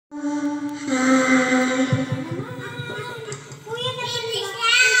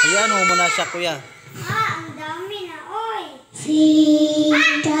Sabihan mo muna siya, kuya. Ang dami na, oy.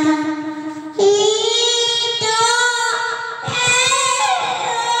 Sita, ito,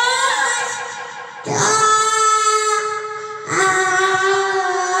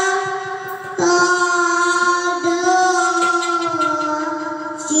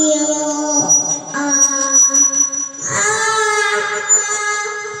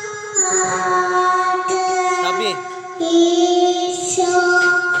 Sabi.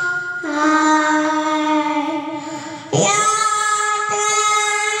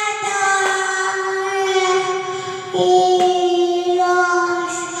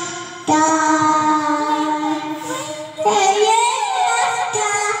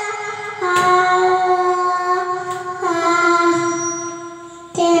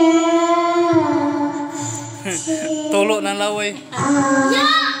 Tulo ng laway.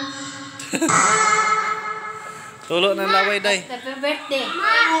 Tulo ng laway, day. Happy birthday.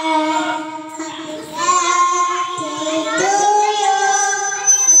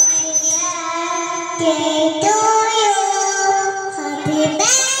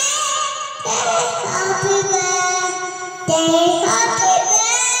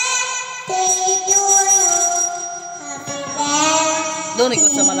 Doon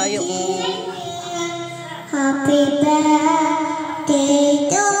ikaw sa malayo. Happy birthday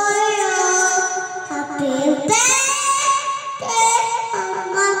to you. Happy birthday,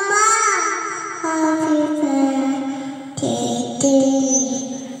 Mama. Happy birthday to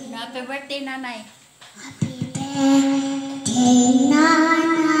you. Happy birthday, nanay. Happy birthday,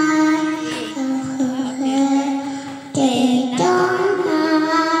 Nanay. Happy birthday, Nanay.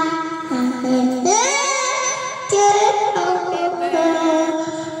 Happy birthday, happy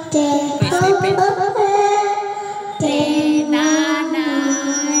birthday, happy birthday,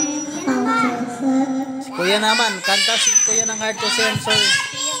 Nanay. Si kuya naman. Kanta si kuya ng Hard to Say I'm Sorry.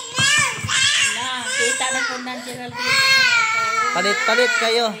 Na, kita na po ng Geraldine. Palit-palit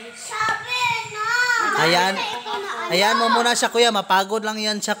kayo. Ayan. Ayan mo muna siya, kuya. Mapagod lang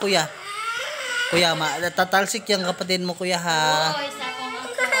yan siya, kuya. Kuya, tatalsik yung kapatid mo, kuya, ha? Oy, sa kong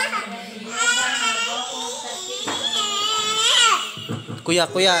Kuya,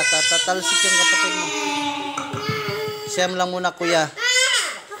 tatalsik yung kapatid mo. Siyam lang muna, kuya.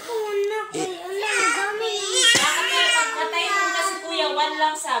 Pagkatay mo na si Kuya Juan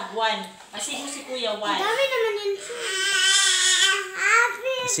lang sa buwan. Kasi mo si Kuya Juan. Dami naman yun.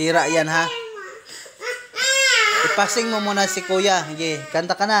 Sira yan, ha? Ipasing mo muna si kuya. Sige,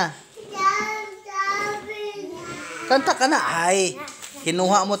 kanta ka na. Kanta ka na. Ay,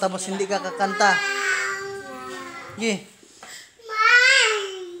 kinuha mo tapos hindi ka kakanta. Sige.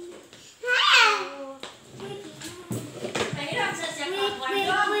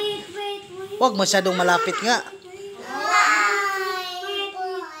 Huwag masyadong malapit nga.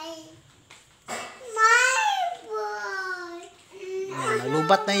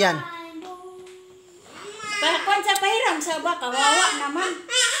 Nalubat na yan. Kung sa pahiram sa ba, kawawa naman.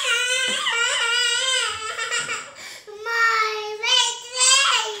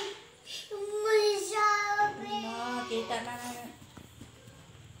 Kita na.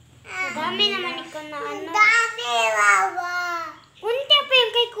 Dami naman ikaw na ano. Dami, Baba. Kunti pa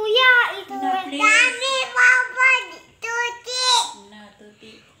yung kay kuya. Ikaw Na, ba? please. Dami, Baba. Tuti. Na,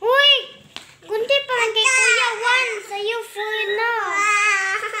 tuti. Uy! Kunti pa lang kay kuya. One. Sa'yo full na.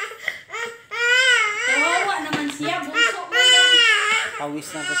 Kawawa naman siya. Bunso mo yan. Pawis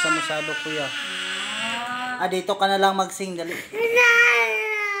na ka siya masyado, kuya. Dito ka na lang mag-sing. Dali.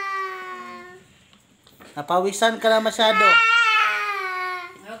 Napawisan ka na masyado.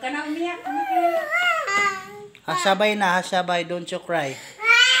 Huwag ka na umiyak. Hasabay na, hasabay. Don't you cry.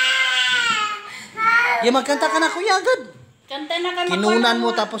 Yung magkanta ka na, kuya, agad. Kanta na ka. Kinunan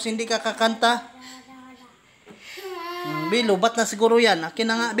mo tapos hindi ka kakanta. Bi, lubat na siguro yan. Akin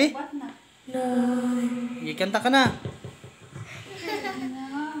na nga, Bi. Kanta ka na.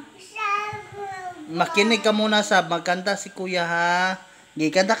 Makinig ka muna, Sab. Magkanta si kuya, ha?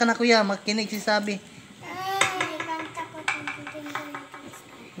 Kanta ka na, kuya. Makinig si Sabby.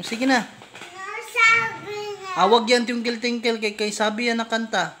 Sige na. Awag yan tingkil-tingkil kay Sabby yan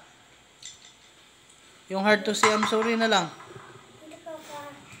nakanta. Yung Hard to Say I'm Sorry na lang.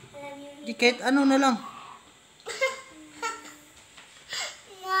 Di kahit ano na lang.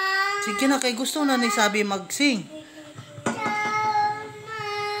 Sige na, kay gusto na ni Sabby mag-sing.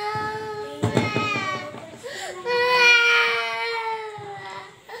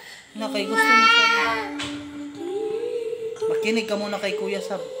 Na kay gusto ni Sabby. Makinig ka muna kay Kuya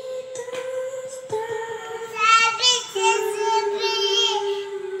Sab.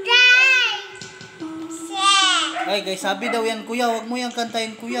 Ay, guys, sabi daw yan, kuya. Huwag mo yan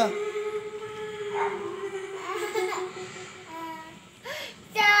kantahin, kuya.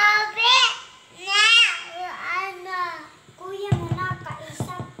 Sabi na ano. Kuya mo na,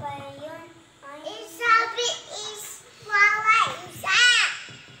 kaisa pa yun. Sabi is wawa isa.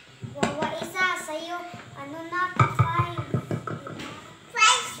 Wawa isa, sa'yo, ano na, ka-5.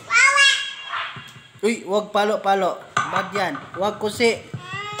 First wawa. Uy, huwag palo-palo. Bad yan. Huwag kusi.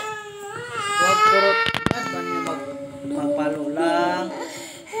 Huwag kurot. Bad ba niya magpapalo lang?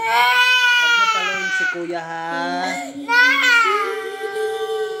 Huwag mo paluin si kuya, ha?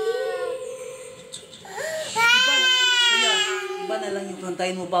 Kuya, iba na lang yung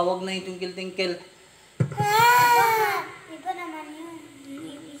kantahin mo ba? Huwag na yung tungkil-tingkil. Iba naman yun.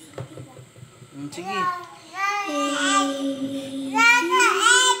 Sige.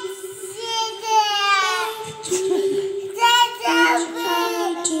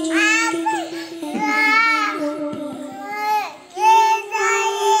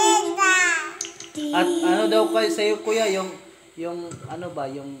 At ano daw kayo sa'yo, kuya? Yung ano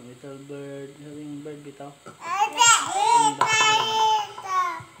ba? Yung little bird. Yung bird bitaw.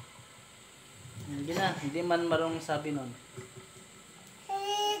 Hindi na. Hindi man marunong sabi nun.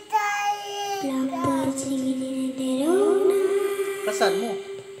 Blackbird singing in the road. Kasan mo?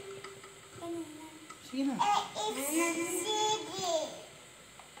 Sige na. A, B,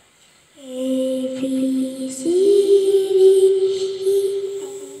 C, D.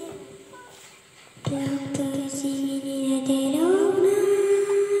 Blackbird singing in the road.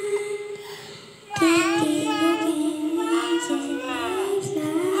 Taking looking wings and leaves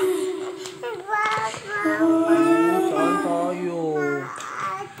Saan tayo?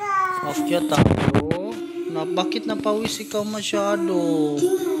 Akyat tayo. Bakit napawis ikaw masyado?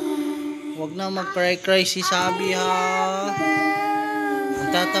 Huwag na mag-cry-cry si Sabby, ha?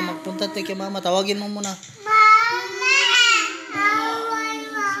 Magpunta tayo kay mama. Tawagin mo muna.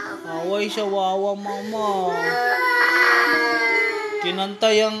 Away siya, wawa mama. Kinanta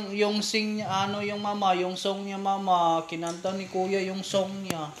yung sing niya, yung mama, yung song niya mama. Kinanta ni kuya yung song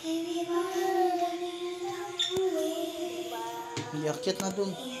niya. Iakyat na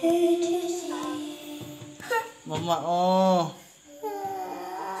dun. Mama, oh.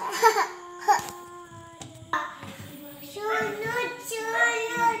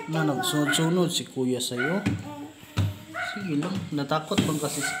 Na nagsunod-sunod si kuya sa'yo. Sige lang, natakot bang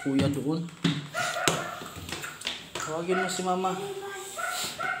kasi si kuya doon. Tawagin mo si mama.